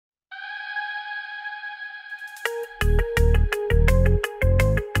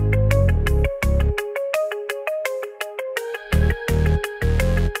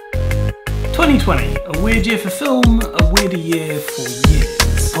2020, a weird year for film, a weirder year for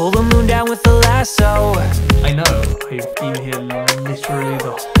years. Pull the moon down with the lasso. I know, I've been here literally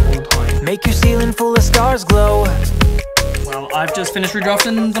the whole time. Make your ceiling full of stars glow. Well, I've just finished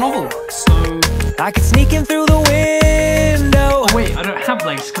redrafting the novel, so... I could sneak in through the window. Oh wait, I don't have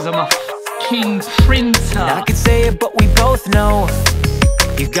legs because I'm a fucking printer. I could say it, but we both know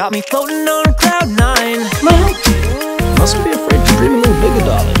you got me floating on cloud 9. Mustn't be afraid to dream a little bigger,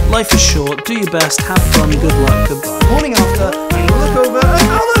 darling. Life is short, do your best, have fun, good luck, goodbye. Morning after, I look over, and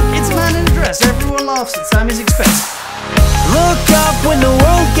oh look, it's a man in a dress. Everyone laughs at Sammy's expense. Look up when the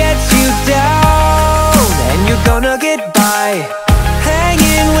world gets you down, and you're gonna get by. Hang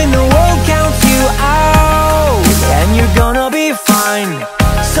in when the world counts you out, and you're gonna be fine.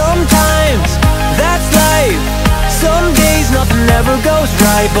 Sometimes that's life. Some days nothing ever goes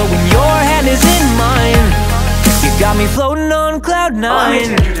right, but when your hand is in mine, you got me floating on cloud 9. Allow me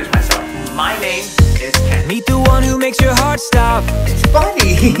to introduce myself. My name is Ken. Meet the one who makes your heart stop. It's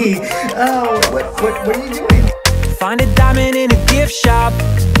funny. Oh, what are you doing? Find a diamond in a gift shop.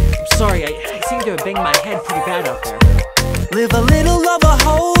 I'm sorry, I seem to have banged my head pretty bad out there. Live a little, love a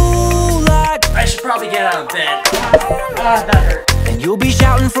whole lot. I should probably get out of bed. Ah, that hurt. And you'll be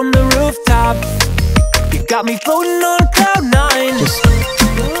shouting from the rooftop. You got me floating on cloud 9. Just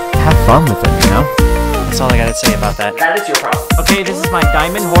have fun with it, you know? That's all I gotta say about that. That is your problem. Okay, this is my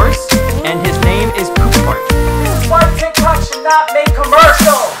diamond horse, and his name is Poop Fart. This is why TikTok should not make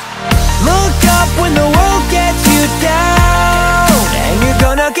commercials. Look up when the world gets you down, and you're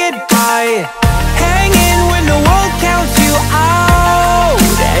gonna get by. Hang in when the world counts you out,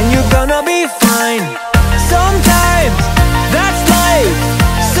 and you're gonna be fine. Sometimes that's life.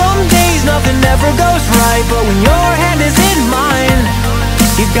 Some days nothing ever goes right, but when your hand is in mine,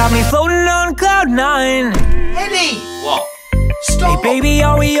 you got me floating on cloud 9. Eddie! What? Hey Stop! baby,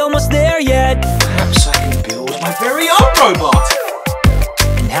 are we almost there yet? Perhaps I can build my very own robot.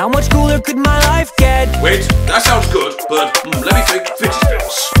 And how much cooler could my life get? Wait, that sounds good, but let me think fidget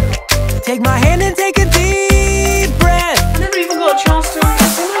spinners. Take my hand and take a deep breath. I never even got a chance to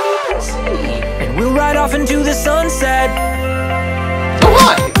invest in my new PC. And we'll ride off into the sunset. Oh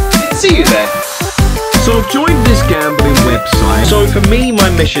hi! Didn't see you there. So I've joined this gambling website. So for me, my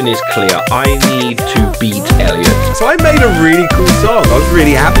mission is clear. I need to beat Elliot. So I made a really cool song. I was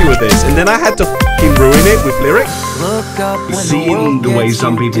really happy with this. And then I had to f***ing ruin it with lyrics. Look up when Seeing the way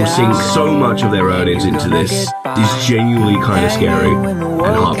some people sink so much of their earnings into this is genuinely kind of scary and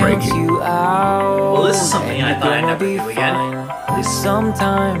heartbreaking. Well, this is something I thought I'd never do again.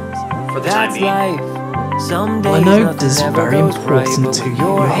 Sometimes For the time being. life. Some days I know nothing this is ever very goes right, important but to when you.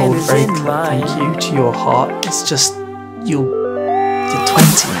 your You hand hold is very in thank mine. you to your heart. It's just you're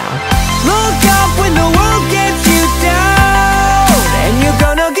 20 now. Look up when the world gets you down, and you're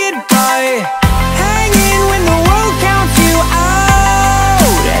gonna get by. Hang in when the world counts you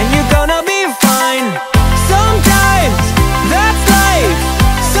out, and you're gonna be fine. Sometimes that's life.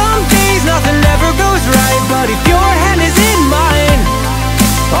 Some days nothing ever goes right, but if your hand is in mine,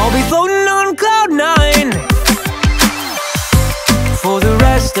 I'll be floating on cloud 9 for the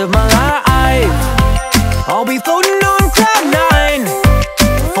rest of my life. I'll be floating on cloud 9.